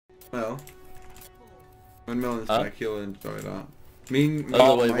Well, when Milen's back, he'll enjoy that. Me,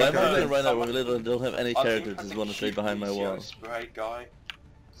 oh wait, why am I going right now? We're little and don't have any characters. Just want to stay behind my wall. Great guy.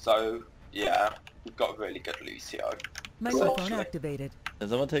 So yeah, we've got a really good Lucio. Microphone activated. Can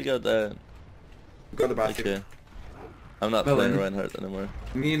someone take out that? Got the basket. Okay. I'm not playing Reinhardt anymore.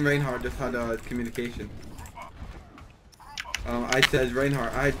 Me and Reinhardt just had communication. I said,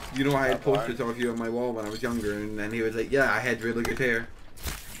 Reinhardt, I had posters of you on my wall when I was younger, and then he was like, yeah, I had really good hair.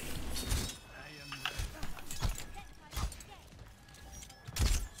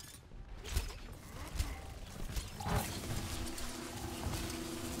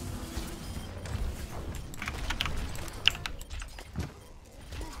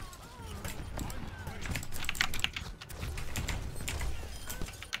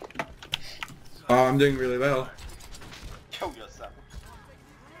 Oh, I'm doing really well. Kill yourself.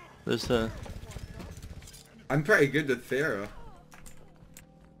 There's I'm pretty good with Pharah.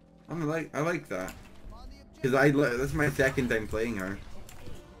 I like that. Cause that's my second time playing her.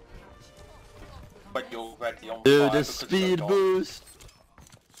 But you're already on dude, fire the speed you're boost.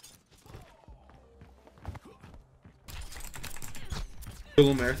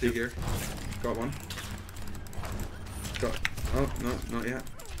 Full mercy here. Got one. Got. Oh no, not yet.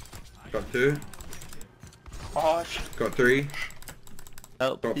 Got two. Oh, got three.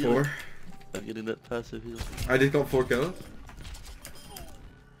 Help. Got four. I'm getting that passive heal. I just got 4 kills.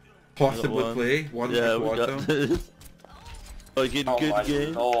 Possible play. One yeah, we got this. Oh, good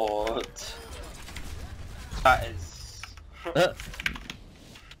game. Lord. That is...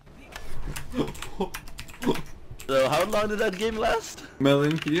 So how long did that game last?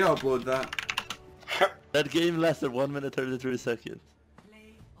 Milen, can you upload that? That game lasted 1 minute 33 seconds.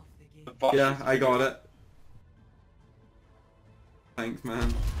 Yeah, I got it. Thanks,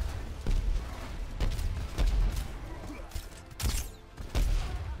 man.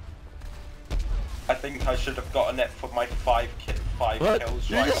 I think I should have gotten it for my 5 kills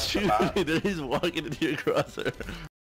You're right just off the bat. shooting me, then he's walking into your crosshair.